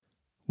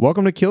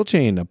Welcome to Kill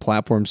Chain, a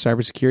platform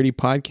cybersecurity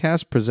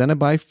podcast presented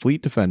by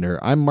Fleet Defender.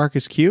 I'm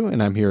Marcus Q,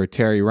 and I'm here with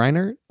Terry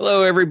Reiner.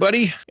 Hello,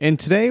 everybody. And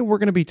today we're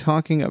going to be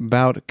talking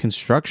about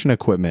construction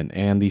equipment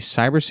and the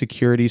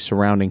cybersecurity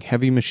surrounding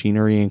heavy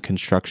machinery and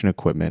construction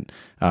equipment,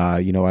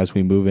 as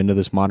we move into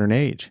this modern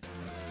age.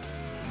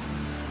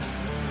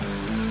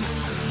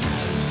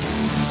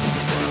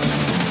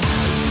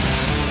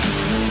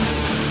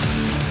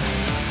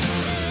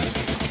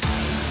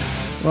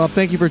 Well,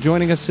 thank you for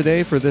joining us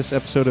today for this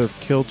episode of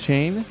Kill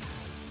Chain.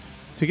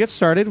 To get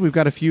started, we've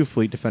got a few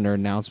Fleet Defender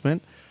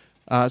announcements.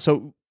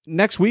 So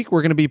next week,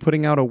 we're going to be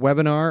putting out a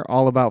webinar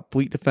all about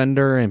Fleet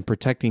Defender and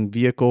protecting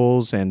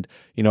vehicles and,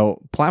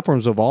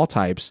 platforms of all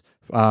types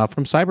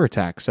from cyber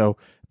attacks. So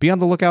be on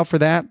the lookout for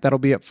that. That'll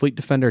be at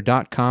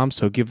fleetdefender.com.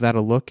 So give that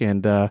a look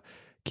and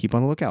keep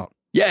on the lookout.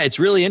 Yeah, it's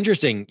really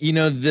interesting.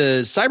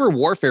 The cyber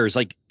warfares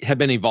have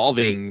been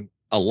evolving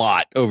a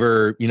lot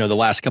over, the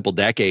last couple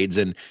decades.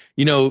 And,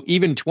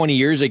 even 20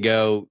 years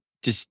ago,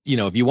 just,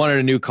 if you wanted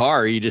a new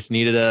car, you just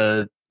needed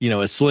a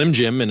Slim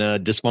Jim and a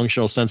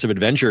dysfunctional sense of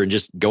adventure and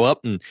just go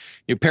up and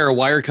a pair of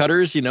wire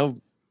cutters,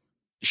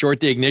 short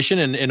the ignition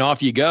and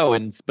off you go.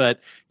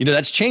 But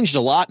that's changed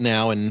a lot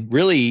now. And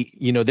really,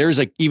 there's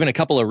even a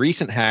couple of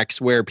recent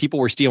hacks where people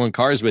were stealing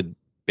cars with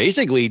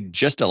basically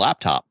just a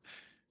laptop.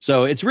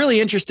 So it's really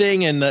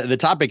interesting. And the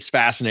topic's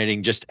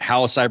fascinating, just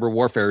how cyber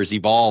warfare has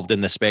evolved in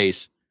the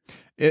space.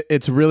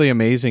 It's really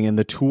amazing. And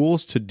the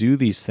tools to do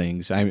these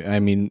things, I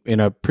mean, in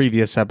a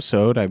previous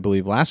episode, I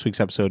believe last week's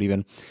episode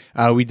even,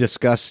 we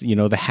discussed,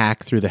 the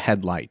hack through the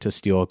headlight to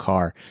steal a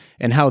car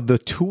and how the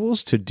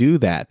tools to do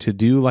that, to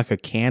do like a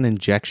CAN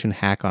injection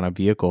hack on a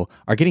vehicle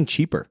are getting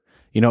cheaper.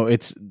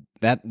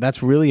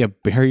 That's really a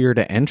barrier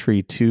to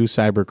entry to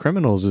cyber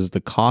criminals is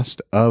the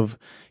cost of,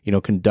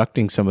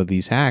 conducting some of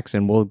these hacks.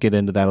 And we'll get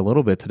into that a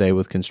little bit today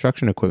with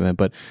construction equipment,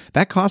 but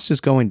that cost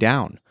is going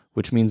down,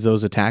 which means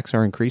those attacks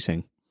are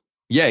increasing.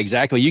 Yeah,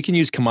 exactly. You can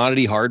use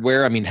commodity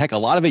hardware. I mean, heck, a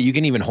lot of it you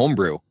can even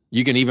homebrew.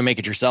 You can even make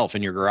it yourself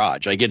in your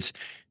garage. It's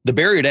the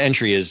barrier to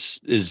entry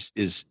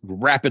is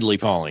rapidly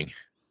falling.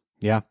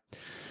 Yeah.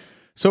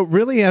 So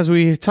really, as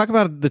we talk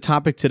about the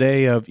topic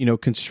today of,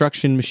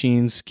 construction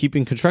machines,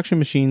 keeping construction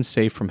machines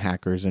safe from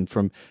hackers and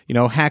from,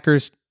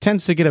 hackers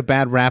tends to get a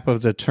bad rap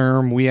as a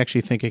term. We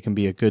actually think it can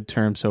be a good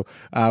term. So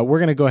we're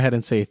going to go ahead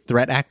and say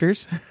threat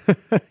actors,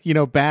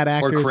 bad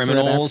actors. Or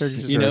criminals,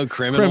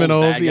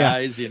 criminals, bad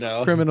guys,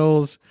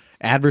 Criminals,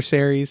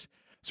 adversaries.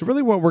 So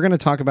really what we're going to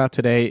talk about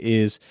today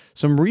is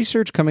some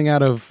research coming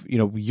out of,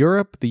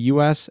 Europe, the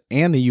US,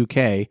 and the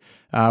UK,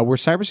 where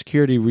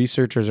cybersecurity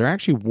researchers are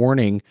actually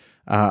warning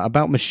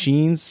about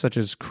machines such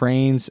as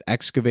cranes,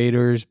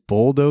 excavators,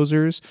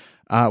 bulldozers,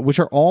 which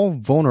are all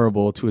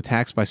vulnerable to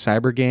attacks by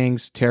cyber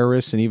gangs,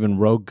 terrorists, and even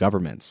rogue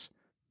governments.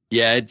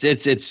 Yeah,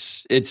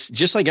 it's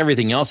just like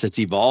everything else. It's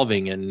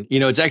evolving, and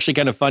it's actually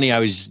kind of funny. I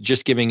was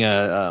just giving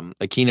a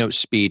keynote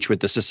speech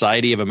with the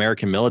Society of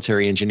American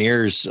Military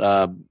Engineers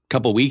a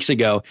couple weeks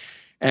ago,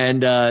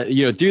 and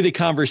through the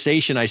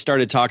conversation, I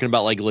started talking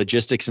about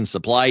logistics and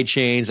supply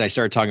chains. I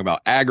started talking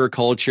about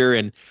agriculture,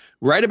 and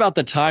right about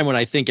the time when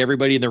I think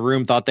everybody in the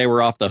room thought they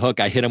were off the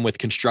hook, I hit them with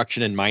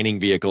construction and mining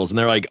vehicles, and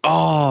they're like,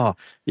 "Oh,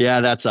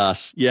 yeah, that's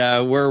us. Yeah,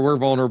 we're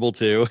vulnerable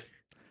too."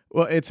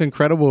 Well, it's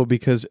incredible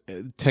because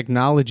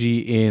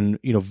technology in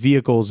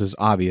vehicles is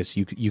obvious.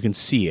 You can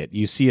see it.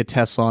 You see a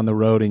Tesla on the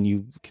road, and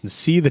you can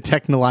see the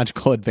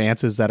technological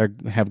advances that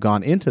have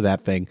gone into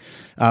that thing.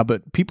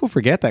 But people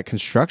forget that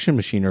construction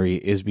machinery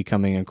is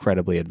becoming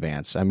incredibly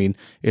advanced. I mean,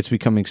 it's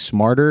becoming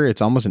smarter.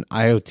 It's almost an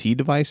IoT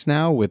device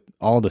now with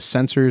all the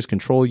sensors,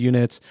 control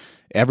units,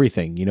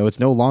 everything. It's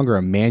no longer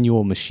a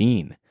manual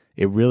machine.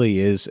 It really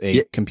is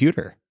a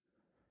computer.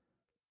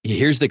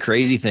 Here's the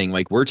crazy thing.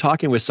 We're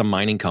talking with some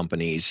mining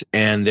companies,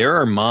 and there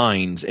are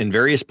mines in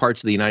various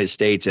parts of the United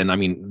States, and I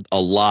mean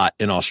a lot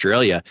in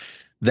Australia,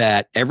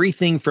 that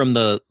everything from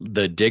the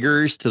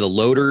diggers to the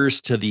loaders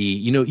to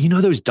the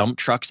those dump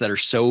trucks that are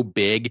so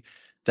big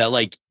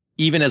that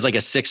even as a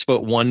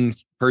 6'1"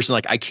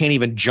 person, I can't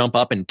even jump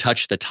up and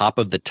touch the top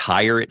of the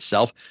tire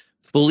itself,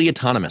 fully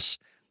autonomous.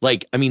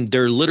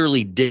 They're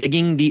literally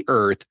digging the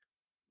earth,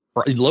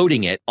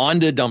 loading it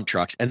onto dump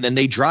trucks, and then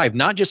they drive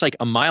not just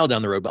a mile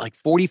down the road, but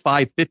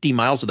 45, 50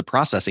 miles to the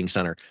processing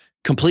center,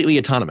 completely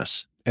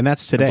autonomous. And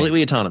that's today.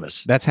 Completely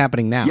autonomous. That's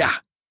happening now. Yeah.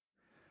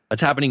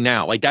 That's happening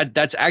now.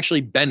 That's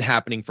actually been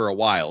happening for a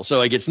while.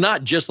 So it's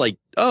not just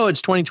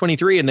it's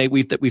 2023 and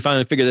we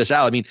finally figured this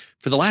out. I mean,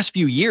 for the last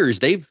few years,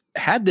 they've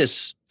had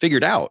this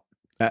figured out.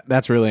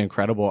 That's really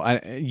incredible.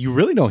 You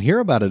really don't hear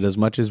about it as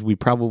much as we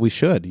probably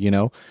should,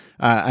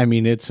 I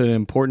mean, it's an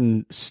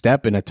important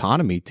step in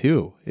autonomy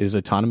too, is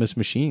autonomous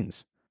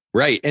machines.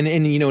 Right. And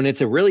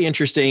it's a really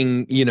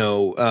interesting,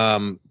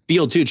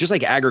 field too, just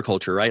like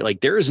agriculture,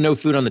 right? There is no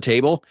food on the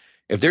table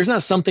if there's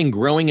not something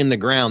growing in the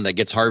ground that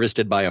gets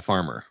harvested by a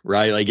farmer,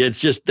 right?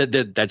 It's just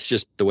that's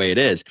just the way it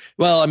is.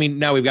 Well, I mean,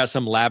 now we've got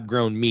some lab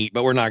grown meat,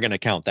 but we're not going to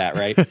count that,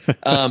 right?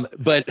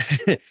 But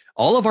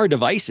all of our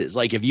devices,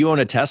 if you own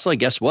a Tesla,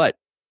 guess what?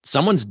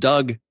 Someone's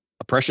dug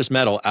a precious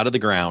metal out of the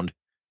ground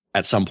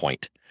at some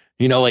point.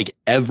 Like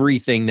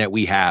everything that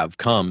we have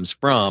comes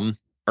from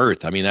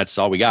Earth. I mean, that's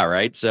all we got,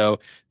 right? So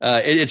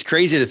it's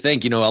crazy to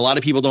think, a lot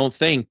of people don't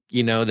think,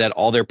 that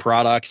all their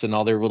products and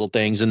all their little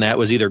things and that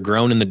was either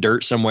grown in the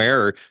dirt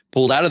somewhere or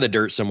pulled out of the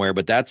dirt somewhere.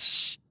 But that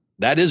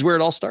is where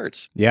it all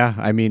starts. Yeah.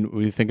 I mean,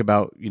 when you think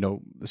about, the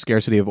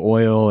scarcity of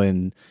oil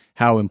and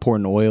how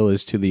important oil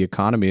is to the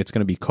economy, it's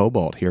going to be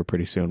cobalt here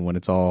pretty soon when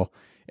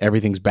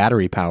everything's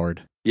battery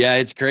powered. Yeah,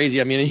 it's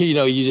crazy. I mean,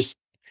 you just,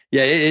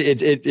 yeah,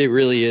 it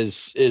really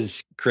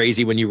is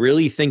crazy when you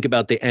really think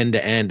about the end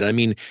to end. I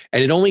mean,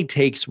 and it only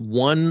takes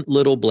one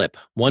little blip,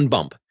 one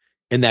bump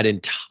in that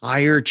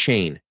entire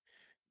chain,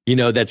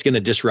 that's going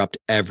to disrupt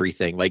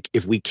everything. Like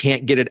if we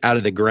can't get it out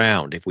of the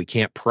ground, if we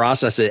can't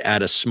process it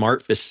at a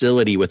smart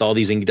facility with all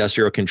these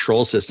industrial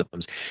control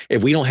systems,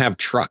 if we don't have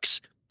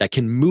trucks that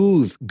can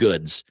move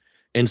goods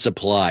and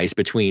supplies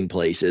between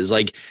places,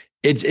 like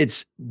it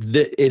is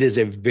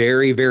a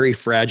very, very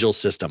fragile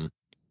system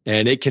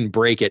and it can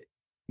break at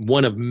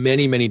one of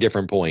many, many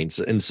different points.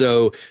 And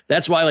so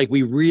that's why like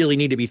we really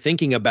need to be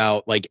thinking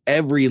about like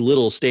every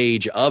little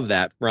stage of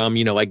that from,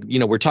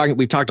 we've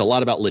talked a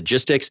lot about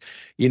logistics,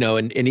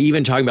 and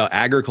even talking about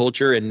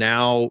agriculture and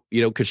now,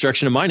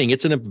 construction and mining.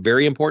 It's in a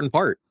very important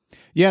part.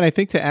 Yeah. And I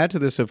think to add to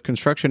this of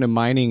construction and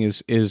mining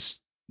is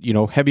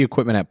heavy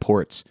equipment at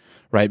ports,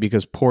 right?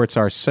 Because ports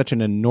are such an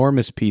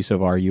enormous piece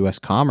of our U.S.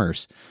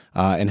 commerce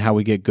and how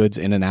we get goods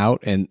in and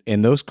out. And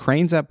those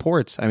cranes at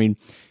ports, I mean,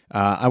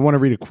 I want to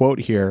read a quote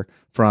here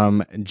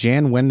from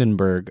Jan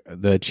Wendenberg,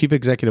 the chief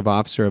executive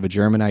officer of a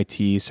German IT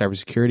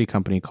cybersecurity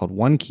company called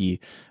OneKey.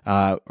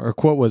 Her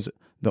quote was,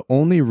 "The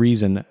only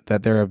reason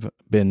that there have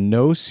been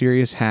no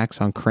serious hacks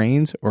on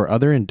cranes or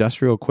other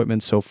industrial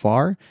equipment so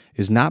far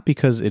is not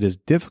because it is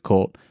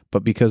difficult,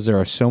 but because there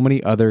are so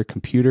many other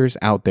computers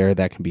out there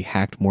that can be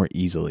hacked more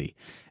easily."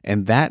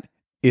 And that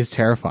is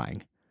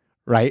terrifying,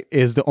 right?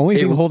 Is the only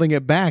thing holding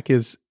it back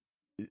is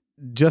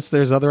just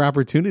there's other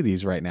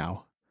opportunities right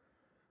now.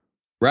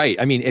 Right.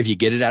 I mean, if you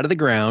get it out of the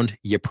ground,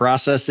 you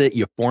process it,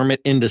 you form it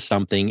into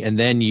something, and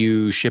then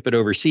you ship it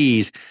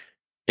overseas,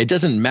 it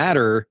doesn't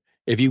matter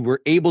if you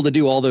were able to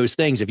do all those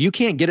things. If you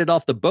can't get it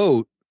off the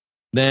boat,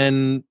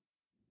 then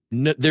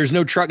there's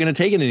no truck going to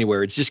take it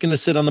anywhere. It's just going to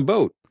sit on the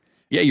boat.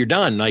 Yeah, you're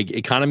done. Like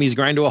economies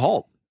grind to a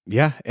halt.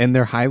 Yeah, and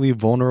they're highly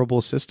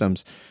vulnerable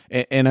systems.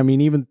 And I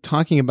mean, even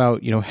talking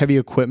about, heavy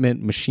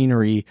equipment,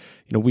 machinery,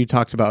 we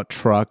talked about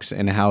trucks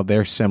and how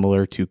they're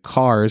similar to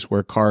cars,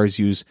 where cars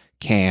use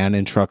CAN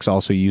and trucks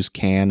also use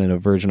CAN and a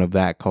version of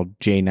that called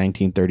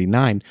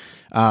J1939.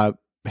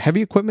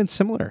 Heavy equipment's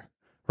similar,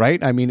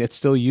 right? I mean, it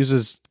still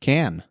uses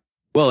CAN.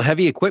 Well,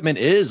 heavy equipment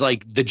is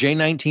like the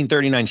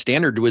J1939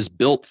 standard was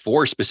built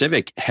for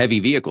specific heavy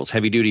vehicles,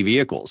 heavy duty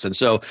vehicles. And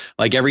so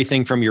like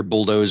everything from your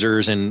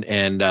bulldozers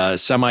and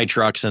semi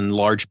trucks and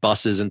large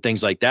buses and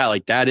things like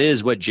that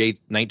is what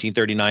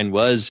J1939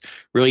 was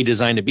really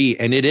designed to be.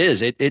 And it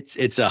is,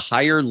 it's a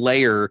higher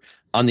layer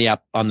on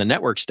the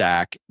network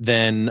stack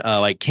than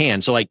like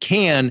CAN. So like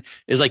CAN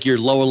is like your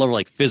lower level,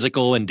 like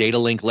physical and data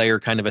link layer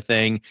kind of a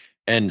thing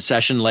and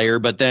session layer.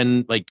 But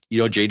then like,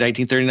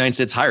 J1939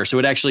 sits higher. So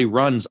it actually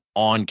runs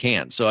on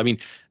CAN. So, I mean,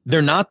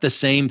 they're not the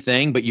same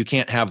thing, but you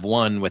can't have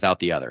one without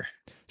the other.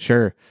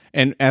 Sure.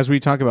 And as we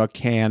talk about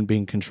CAN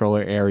being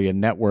controller area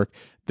network,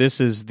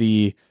 this is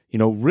the,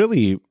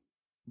 really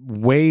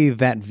way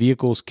that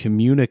vehicles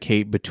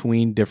communicate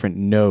between different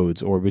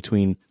nodes or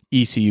between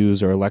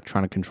ECUs or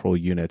electronic control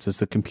units. It's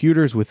the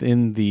computers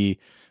within the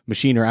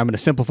machine, or I'm going to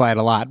simplify it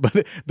a lot,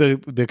 but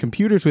the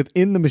computers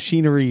within the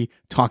machinery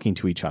talking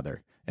to each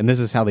other. And this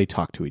is how they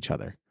talk to each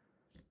other.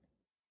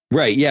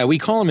 Right. Yeah. We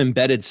call them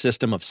embedded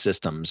system of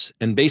systems.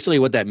 And basically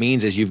what that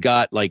means is you've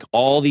got like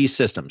all these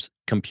systems,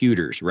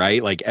 computers,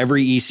 right? Like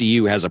every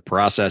ECU has a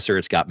processor.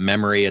 It's got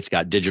memory. It's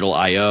got digital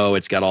IO.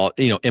 It's got all,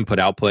 input,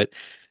 output.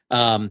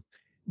 But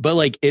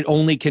like it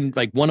only can,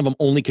 like one of them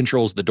only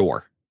controls the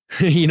door,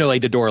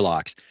 like the door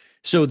locks.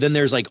 So then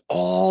there's like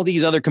all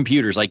these other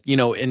computers, like,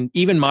 and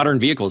even modern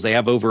vehicles, they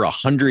have over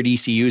 100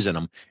 ECUs in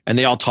them and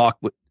they all talk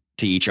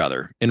to each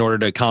other in order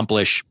to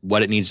accomplish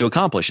what it needs to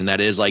accomplish. And that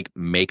is like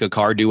make a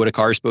car do what a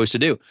car is supposed to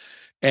do.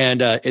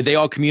 And they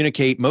all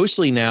communicate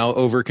mostly now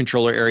over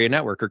controller area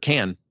network, or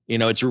CAN.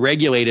 It's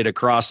regulated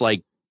across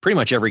like pretty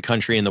much every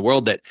country in the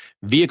world that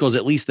vehicles,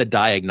 at least the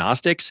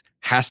diagnostics,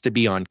 has to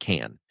be on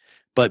CAN.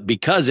 But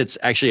because it's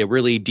actually a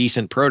really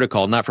decent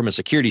protocol, not from a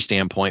security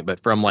standpoint, but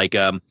from like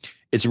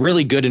it's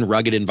really good in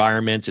rugged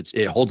environments.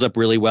 It holds up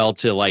really well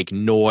to like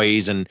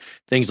noise and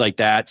things like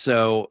that.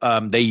 So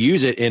they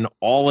use it in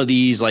all of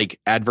these like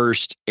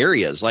adverse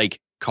areas, like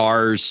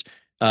cars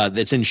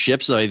that's in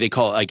ships. So they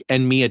call it like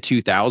NMEA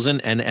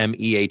 2000,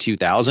 NMEA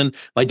 2000.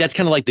 Like that's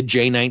kind of like the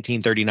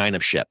J1939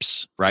 of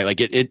ships, right?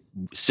 Like it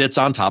sits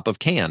on top of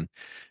CAN.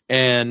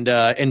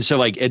 And so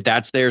like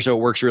that's there. So it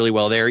works really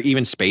well there.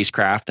 Even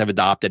spacecraft have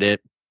adopted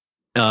it.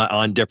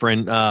 On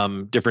different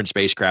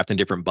spacecraft and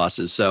different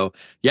buses. So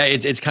yeah,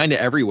 it's kind of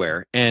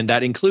everywhere. And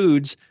that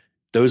includes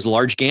those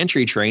large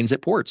gantry trains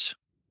at ports.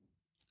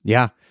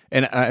 Yeah.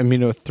 And I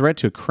mean, a threat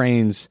to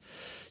cranes,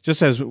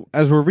 just as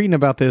we're reading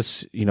about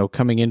this,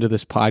 coming into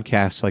this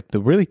podcast, like the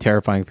really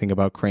terrifying thing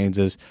about cranes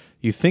is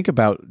you think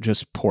about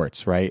just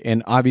ports, right?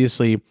 And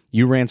obviously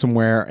you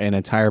ransomware an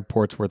entire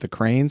port's worth of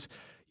cranes,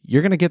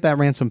 you're going to get that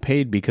ransom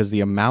paid because the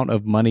amount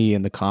of money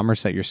in the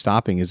commerce that you're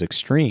stopping is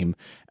extreme.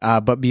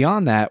 But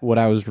beyond that, what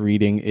I was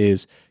reading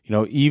is,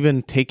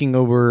 even taking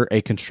over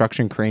a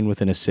construction crane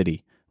within a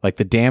city, like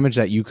the damage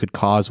that you could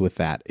cause with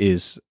that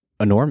is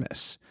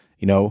enormous.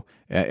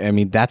 I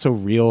mean, that's a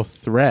real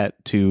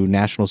threat to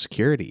national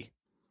security.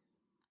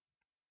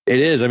 It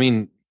is. I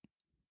mean,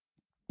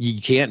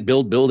 you can't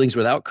build buildings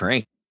without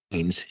cranes.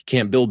 You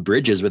can't build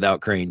bridges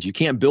without cranes. You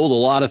can't build a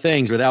lot of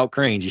things without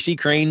cranes. You see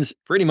cranes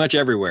pretty much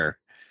everywhere.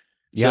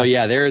 Yeah. So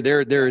yeah,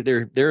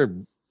 they're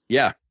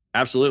yeah,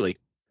 absolutely.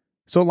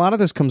 So a lot of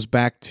this comes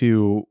back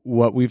to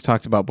what we've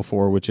talked about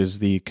before, which is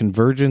the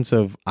convergence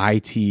of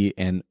IT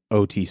and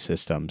OT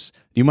systems.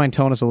 Do you mind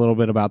telling us a little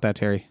bit about that,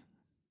 Terry?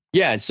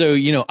 Yeah. So,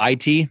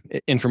 IT,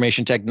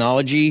 information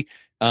technology.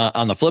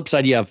 On the flip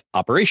side, you have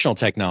operational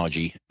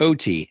technology,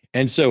 OT.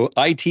 And so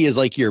IT is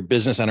like your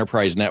business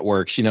enterprise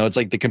networks. It's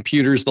like the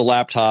computers, the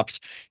laptops,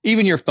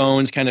 even your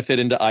phones kind of fit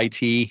into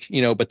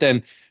IT, but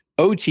then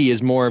OT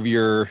is more of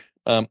your,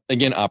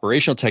 again,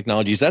 operational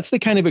technologies. That's the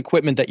kind of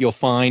equipment that you'll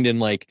find in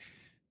like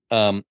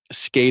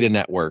SCADA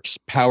networks,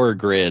 power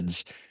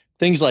grids,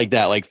 things like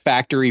that, like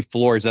factory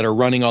floors that are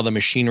running all the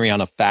machinery on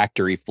a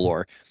factory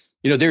floor.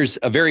 There's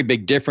a very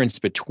big difference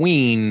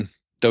between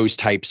those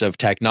types of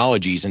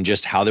technologies and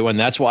just how they went.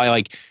 That's why,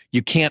 like,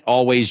 you can't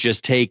always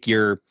just take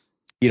your,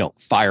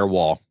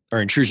 firewall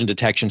or intrusion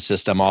detection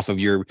system off of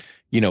your,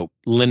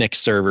 Linux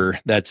server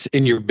that's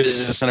in your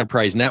business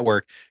enterprise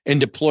network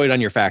and deploy it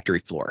on your factory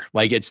floor.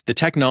 Like, the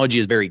technology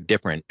is very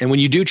different. And when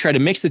you do try to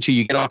mix the two,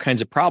 you get all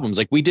kinds of problems.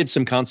 Like, we did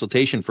some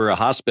consultation for a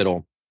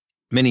hospital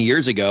many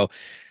years ago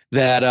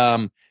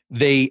that,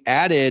 they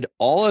added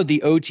all of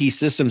the OT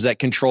systems that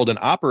controlled an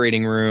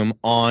operating room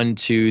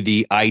onto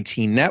the IT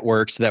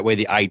network, so that way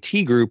the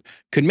IT group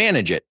could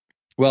manage it.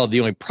 Well,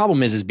 the only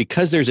problem is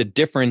because there's a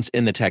difference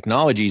in the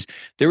technologies,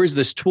 there was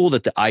this tool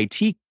that the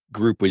IT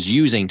group was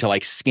using to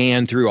like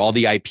scan through all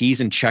the IPs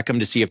and check them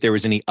to see if there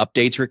was any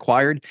updates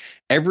required.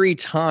 Every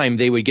time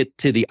they would get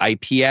to the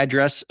IP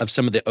address of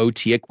some of the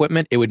OT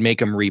equipment, it would make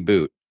them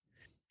reboot.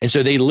 And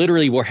so they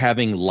literally were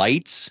having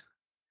lights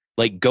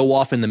like go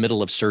off in the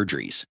middle of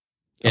surgeries.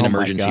 In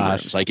emergency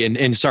rooms, like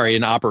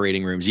in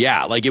operating rooms.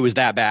 Yeah, like it was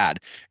that bad.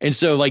 And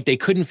so like they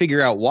couldn't figure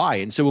out why.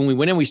 And so when we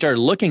went in, we started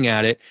looking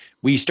at it,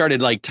 we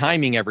started like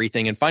timing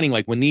everything and finding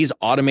like when these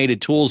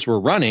automated tools were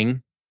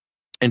running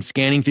and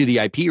scanning through the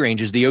IP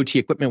ranges, the OT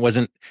equipment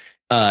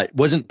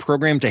wasn't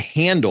programmed to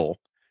handle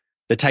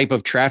the type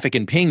of traffic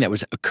and ping that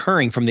was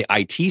occurring from the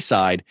IT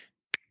side,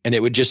 and it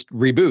would just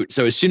reboot.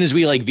 So as soon as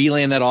we like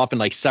VLAN that off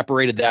and like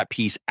separated that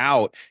piece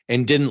out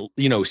and didn't,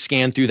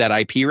 scan through that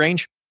IP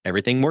range,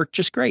 everything worked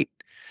just great.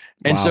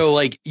 And so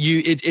like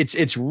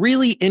it's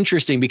really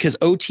interesting because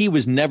OT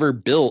was never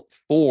built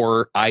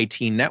for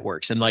IT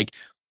networks. And like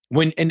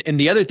and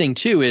the other thing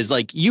too is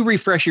like you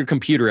refresh your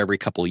computer every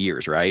couple of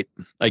years, right?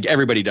 Like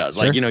everybody does.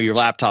 Sure. Like, your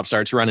laptop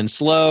starts running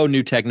slow,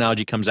 new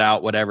technology comes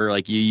out, whatever,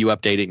 like you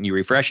update it and you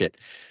refresh it.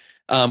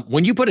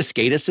 When you put a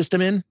SCADA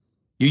system in,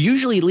 you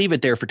usually leave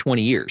it there for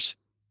 20 years.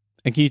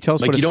 And can you tell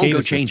us what a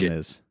SCADA system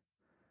is?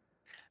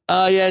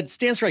 Yeah, it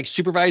stands for like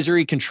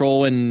supervisory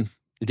control and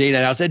data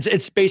analysis.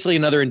 It's basically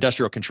another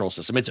industrial control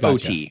system. It's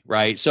gotcha. OT,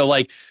 right? So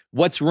like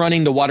what's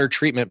running the water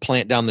treatment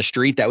plant down the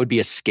street, that would be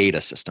a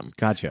SCADA system.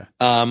 Gotcha.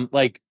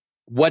 Like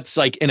what's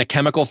like in a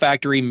chemical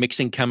factory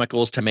mixing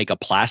chemicals to make a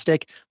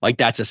plastic, like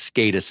that's a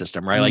SCADA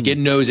system, right? Like it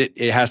knows it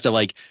has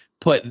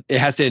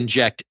to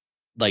inject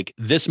like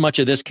this much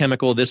of this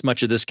chemical,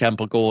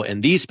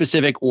 and these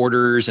specific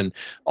orders and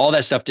all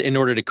that stuff in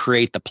order to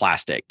create the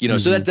plastic,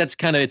 so that's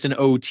kind of, it's an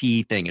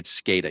OT thing.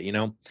 It's SCADA,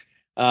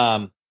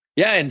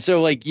 Yeah. And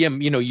so like,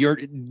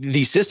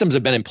 these systems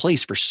have been in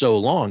place for so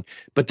long,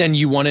 but then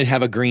you want to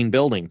have a green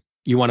building.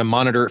 You want to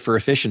monitor it for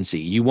efficiency.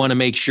 You want to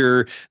make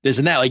sure this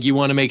and that, like you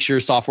want to make sure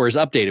software is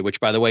updated,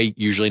 which by the way,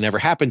 usually never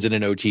happens in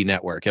an OT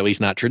network, at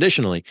least not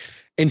traditionally.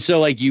 And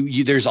so like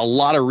there's a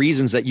lot of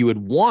reasons that you would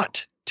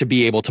want to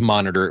be able to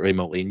monitor it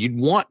remotely and you'd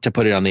want to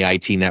put it on the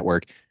IT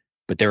network,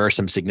 but there are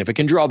some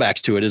significant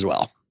drawbacks to it as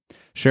well.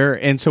 Sure.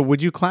 And so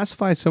would you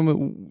classify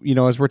some,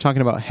 as we're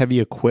talking about heavy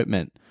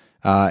equipment,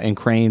 and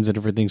cranes and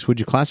different things, would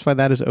you classify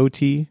that as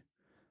OT,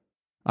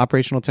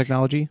 operational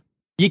technology?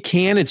 You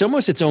can. It's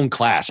almost its own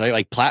class, right?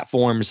 Like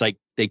platforms, like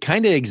they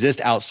kind of exist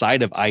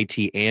outside of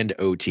IT and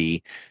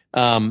OT.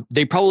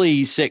 They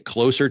probably sit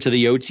closer to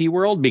the OT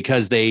world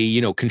because they,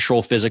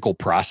 control physical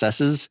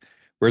processes,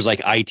 whereas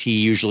like IT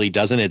usually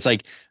doesn't. It's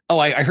like,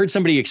 I heard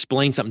somebody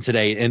explain something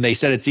today, and they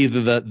said it's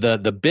either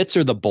the bits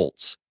or the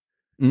bolts.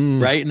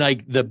 Right. And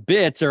like the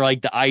bits are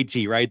like the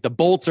IT, right? The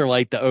bolts are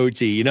like the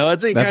OT,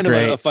 it's a kind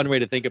of a fun way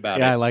to think about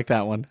it. Yeah, I like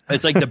that one.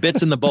 It's like the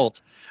bits and the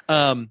bolts.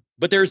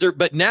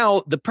 But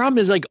now the problem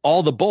is like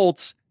all the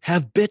bolts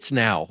have bits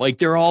now. Like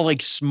they're all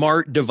like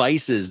smart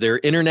devices. They're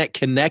internet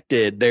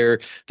connected.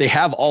 They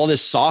have all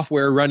this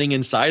software running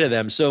inside of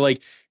them. So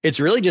like it's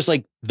really just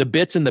like the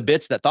bits and the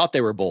bits that thought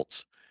they were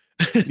bolts.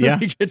 Yeah.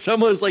 Like, it's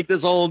almost like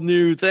this whole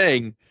new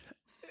thing.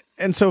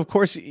 And so, of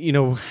course,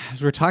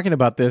 as we're talking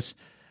about this,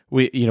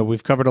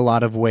 we've covered a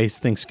lot of ways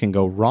things can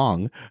go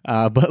wrong,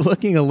 but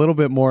looking a little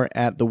bit more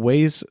at the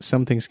ways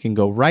some things can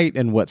go right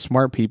and what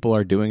smart people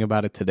are doing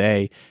about it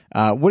today.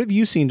 What have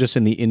you seen just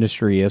in the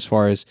industry as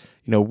far as,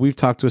 we've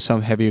talked with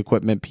some heavy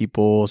equipment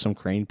people, some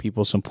crane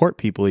people, some port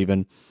people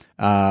even.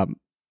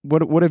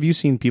 What have you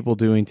seen people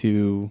doing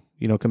to,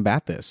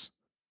 combat this?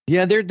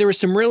 Yeah, there were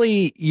some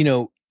really,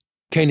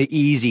 kind of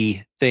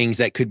easy things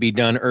that could be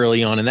done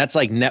early on. And that's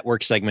like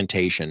network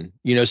segmentation,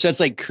 so it's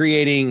like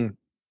creating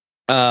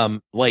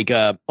almost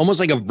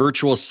like a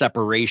virtual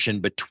separation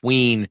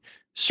between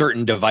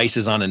certain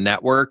devices on a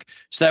network.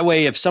 So that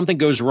way, if something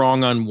goes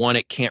wrong on one,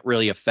 it can't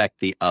really affect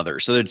the other.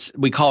 So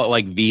we call it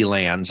like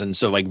VLANs. And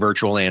so like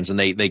virtual LANs, and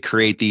they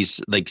create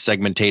these like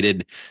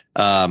segmented,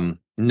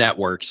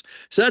 networks.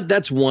 So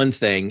that's one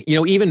thing.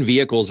 Even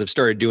vehicles have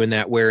started doing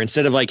that, where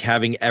instead of like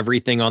having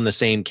everything on the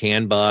same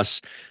CAN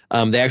bus,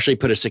 they actually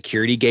put a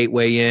security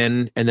gateway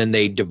in, and then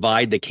they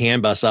divide the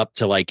CAN bus up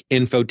to like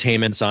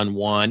infotainment's on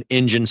one,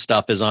 engine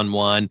stuff is on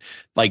one,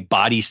 like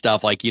body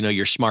stuff, like,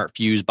 your smart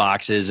fuse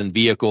boxes and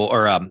vehicle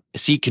or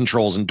seat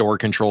controls and door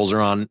controls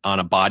are on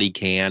a body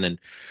CAN. And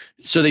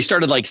so they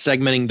started like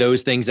segmenting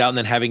those things out and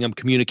then having them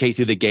communicate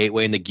through the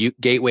gateway, and the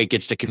gateway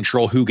gets to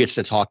control who gets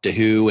to talk to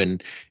who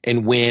and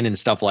when and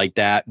stuff like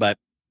that. But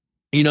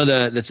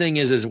the thing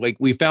is like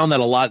we found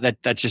that a lot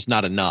that's just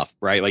not enough,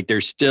 right? Like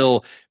there's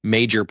still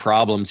major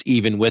problems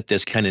even with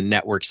this kind of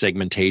network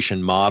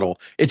segmentation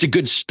model. It's a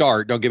good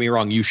start. Don't get me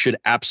wrong. You should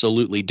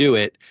absolutely do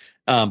it.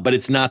 But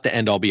it's not the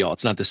end all be all.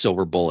 It's not the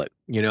silver bullet,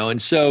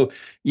 And so,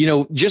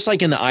 just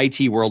like in the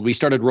IT world, we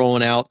started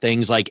rolling out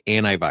things like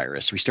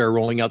antivirus. We started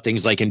rolling out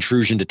things like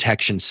intrusion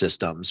detection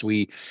systems.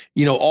 We,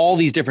 all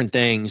these different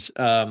things.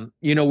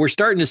 We're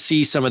starting to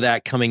see some of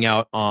that coming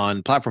out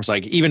on platforms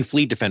like even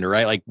Fleet Defender,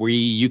 right? Like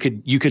you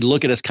could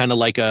look at us kind of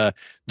like the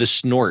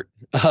snort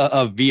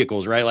of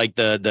vehicles, right? Like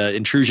the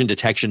intrusion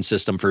detection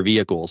system for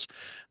vehicles,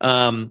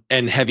 and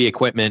heavy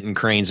equipment and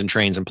cranes and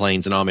trains and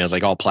planes and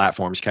like all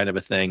platforms kind of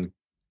a thing.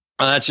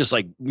 That's just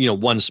like,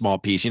 one small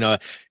piece, we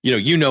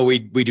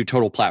do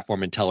total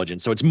platform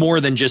intelligence. So it's more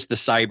than just the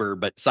cyber,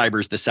 but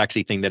cyber's the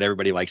sexy thing that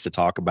everybody likes to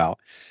talk about.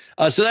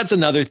 So that's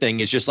another thing,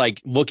 is just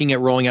like looking at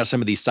rolling out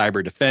some of these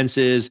cyber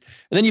defenses.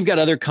 And then you've got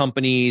other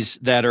companies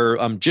that are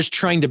just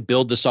trying to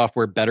build the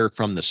software better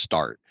from the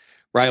start,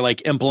 right?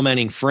 Like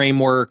implementing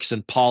frameworks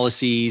and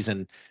policies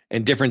and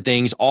different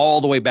things all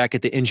the way back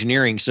at the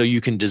engineering. So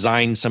you can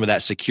design some of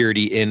that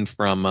security in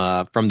from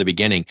the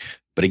beginning.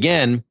 But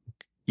again,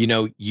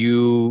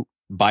 you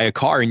buy a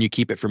car and you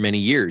keep it for many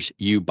years.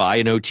 You buy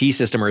an OT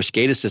system or a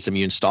SCADA system,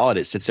 you install it,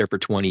 it sits there for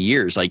 20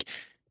 years. Like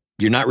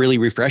you're not really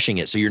refreshing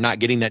it. So you're not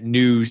getting that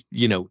new,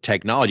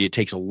 technology. It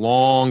takes a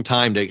long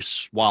time to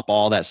swap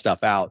all that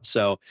stuff out.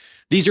 So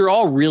these are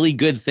all really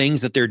good things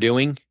that they're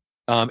doing.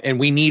 And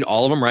we need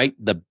all of them, right?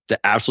 The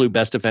absolute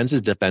best defense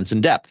is defense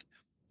in depth,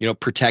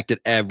 protect at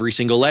every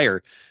single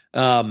layer.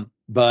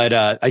 But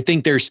I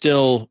think there's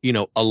still,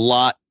 a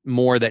lot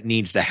more that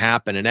needs to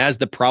happen. And as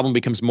the problem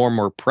becomes more and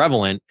more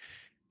prevalent,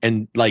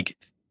 and like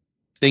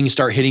things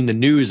start hitting the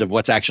news of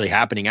what's actually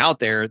happening out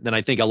there, then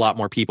I think a lot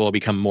more people will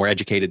become more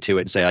educated to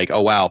it and say like,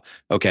 oh, wow,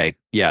 okay,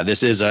 yeah,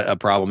 this is a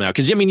problem now.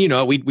 Because,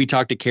 we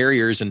talk to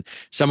carriers and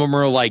some of them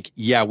are like,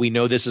 yeah, we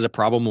know this is a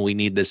problem and we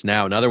need this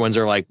now. And other ones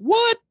are like,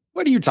 what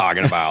are you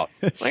talking about?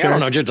 Like, sure. I don't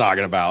know what you're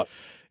talking about.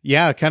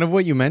 Yeah, kind of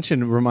what you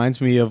mentioned reminds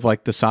me of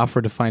like the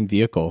software-defined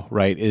vehicle,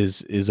 right?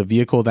 Is a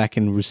vehicle that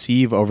can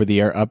receive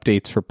over-the-air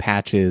updates for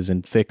patches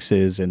and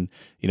fixes, and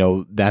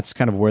that's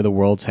kind of where the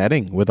world's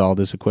heading with all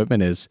this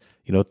equipment is,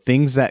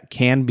 things that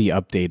can be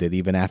updated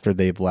even after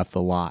they've left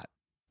the lot.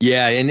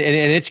 Yeah, and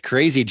it's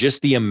crazy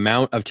just the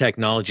amount of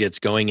technology that's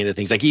going into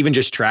things like even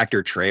just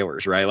tractor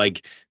trailers, right?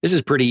 Like this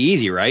is pretty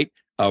easy, right?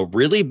 A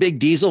really big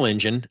diesel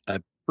engine,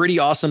 a pretty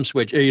awesome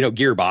switch,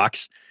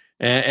 gearbox,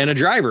 and a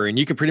driver, and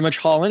you could pretty much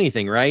haul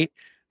anything, right?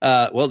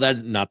 Well,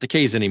 that's not the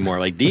case anymore.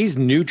 Like these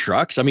new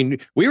trucks, I mean,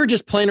 we were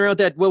just playing around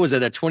that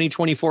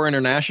 2024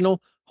 International.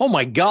 Oh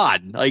my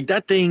God. Like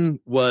that thing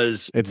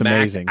was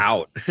amazing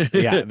out.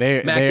 Yeah.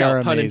 They out,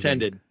 are pun amazing.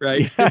 Intended.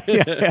 Right.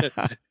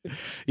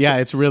 Yeah.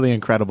 It's really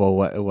incredible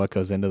what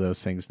goes into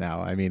those things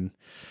now. I mean,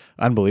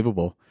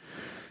 unbelievable.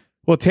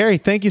 Well, Terry,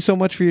 thank you so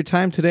much for your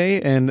time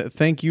today. And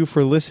thank you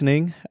for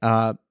listening.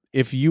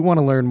 If you want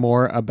to learn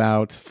more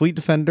about Fleet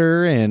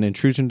Defender and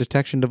intrusion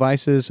detection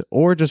devices,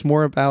 or just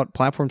more about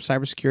platform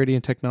cybersecurity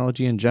and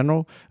technology in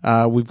general,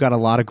 we've got a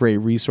lot of great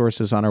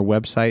resources on our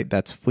website.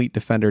 That's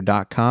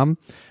fleetdefender.com.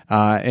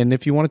 And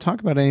if you want to talk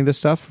about any of this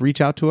stuff, reach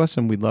out to us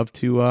and we'd love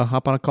to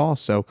hop on a call.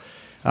 So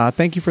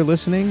thank you for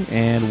listening,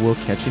 and we'll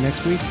catch you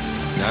next week.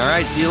 All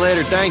right. See you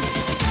later.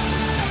 Thanks.